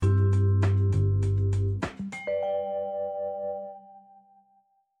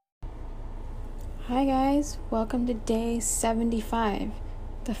Hi guys, welcome to day 75,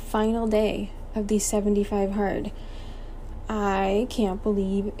 the final day of the 75 hard. I can't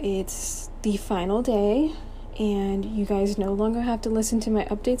believe it's the final day and you guys no longer have to listen to my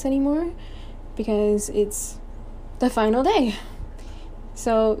updates anymore because it's the final day.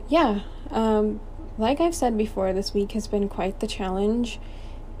 So like I've said before, this week has been quite the challenge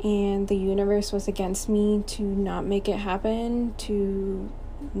and the universe was against me to not make it happen, to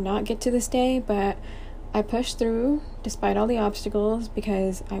not get to this day, but I pushed through despite all the obstacles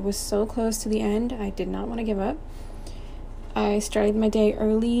because I was so close to the end. I did not want to give up. I started my day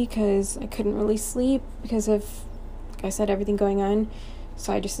early because I couldn't really sleep because of, like I said, everything going on.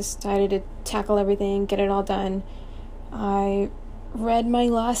 So I just decided to tackle everything, get it all done. I read my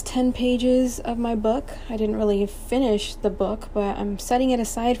last 10 pages of my book. I didn't really finish the book, but I'm setting it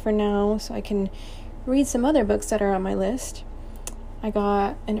aside for now so I can read some other books that are on my list. I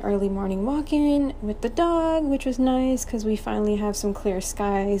got an early morning walk-in with the dog, which was nice because we finally have some clear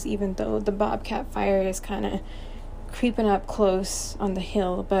skies, even though the bobcat fire is kind of creeping up close on the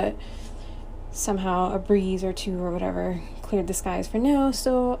hill, but somehow a breeze or two or whatever cleared the skies for now,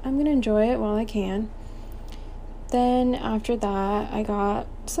 so I'm going to enjoy it while I can. Then after that, I got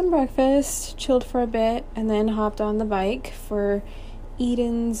some breakfast, chilled for a bit, and then hopped on the bike for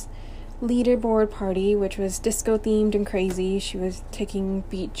Eden's leaderboard party, which was disco themed and crazy. She was taking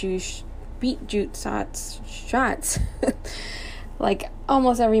beet juice shots like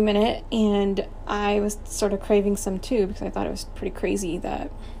almost every minute, and I was sort of craving some too because I thought it was pretty crazy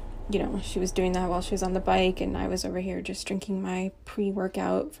that she was doing that while she was on the bike and I was over here just drinking my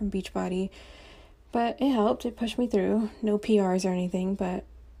pre-workout from Beachbody. But it helped. It pushed me through. No PRs or anything, but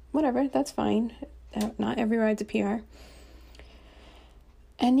whatever, that's fine. Not every ride's a PR.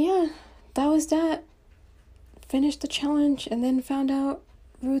 And that was that. Finished the challenge and then found out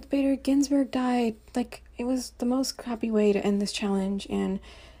Ruth Bader Ginsburg died. Like, it was the most crappy way to end this challenge, and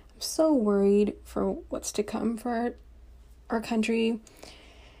I'm so worried for what's to come for our country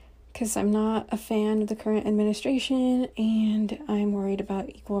because I'm not a fan of the current administration, and I'm worried about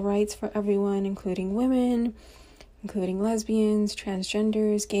equal rights for everyone, including women, including lesbians,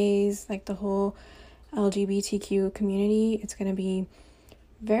 transgenders, gays, like the whole LGBTQ community. It's going to be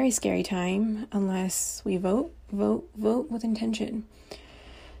very scary time unless we vote with intention.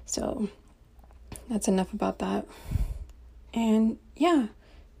 So that's enough about that. And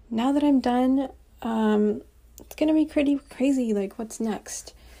now that I'm done, it's gonna be pretty crazy. Like, what's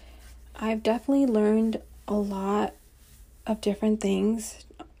next? I've definitely learned a lot of different things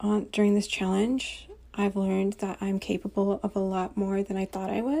during this challenge. I've learned that I'm capable of a lot more than I thought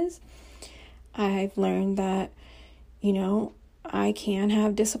I was. I've learned that I can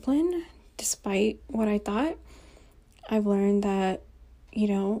have discipline despite what I thought. I've learned that,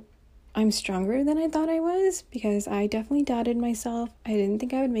 I'm stronger than I thought I was because I definitely doubted myself. I didn't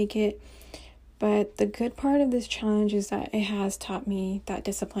think I would make it. But the good part of this challenge is that it has taught me that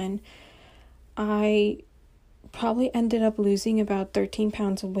discipline. I probably ended up losing about 13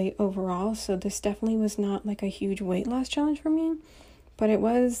 pounds of weight overall. So this definitely was not like a huge weight loss challenge for me, but it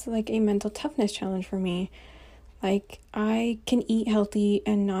was like a mental toughness challenge for me. Like, I can eat healthy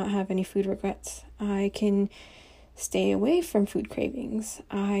and not have any food regrets. I can stay away from food cravings.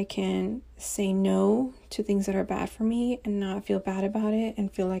 I can say no to things that are bad for me and not feel bad about it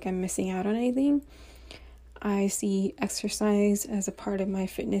and feel like I'm missing out on anything. I see exercise as a part of my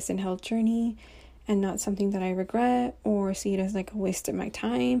fitness and health journey and not something that I regret or see it as like a waste of my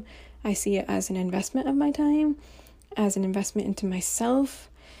time. I see it as an investment of my time, as an investment into myself.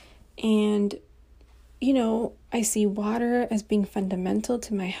 And I see water as being fundamental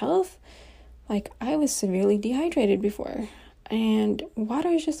to my health. Like, I was severely dehydrated before, and water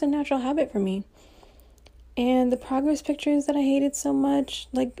is just a natural habit for me. And the progress pictures that I hated so much,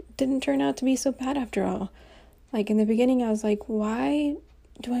 didn't turn out to be so bad after all. Like, in the beginning, I was like, why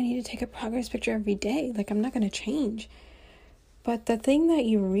do I need to take a progress picture every day? Like, I'm not going to change. But the thing that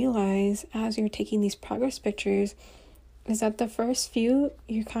you realize as you're taking these progress pictures is that the first few,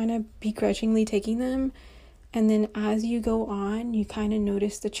 you're kind of begrudgingly taking them. And then as you go on, you kind of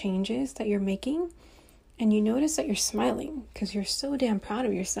notice the changes that you're making. And you notice that you're smiling because you're so damn proud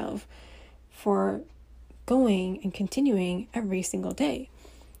of yourself for going and continuing every single day.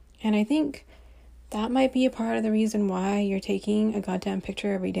 And I think that might be a part of the reason why you're taking a goddamn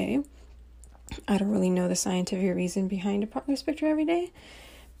picture every day. I don't really know the scientific reason behind a progress picture every day.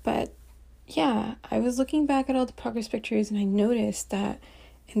 But I was looking back at all the progress pictures and I noticed that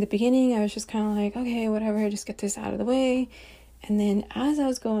in the beginning, I was just kind of like, okay, whatever, just get this out of the way. And then as I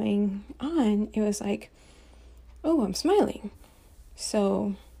was going on, it was like, oh, I'm smiling.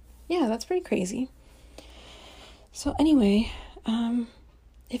 So, that's pretty crazy. So anyway,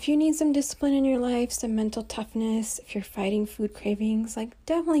 if you need some discipline in your life, some mental toughness, if you're fighting food cravings, like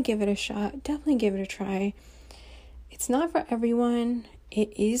definitely give it a shot. Definitely give it a try. It's not for everyone.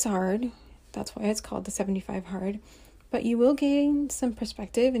 It is hard. That's why it's called the 75 hard. But you will gain some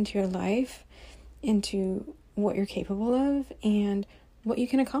perspective into your life, into what you're capable of, and what you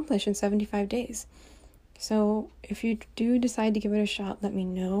can accomplish in 75 days. So if you do decide to give it a shot, let me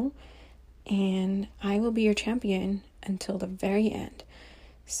know. And I will be your champion until the very end.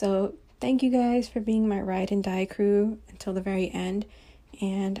 So thank you guys for being my ride and die crew until the very end.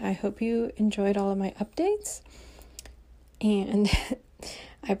 And I hope you enjoyed all of my updates. And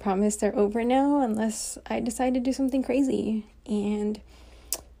I promise they're over now unless I decide to do something crazy. And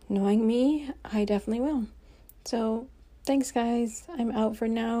knowing me, I definitely will. So thanks, guys. I'm out for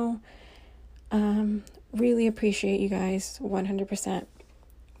now. Really appreciate you guys 100%.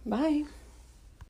 Bye.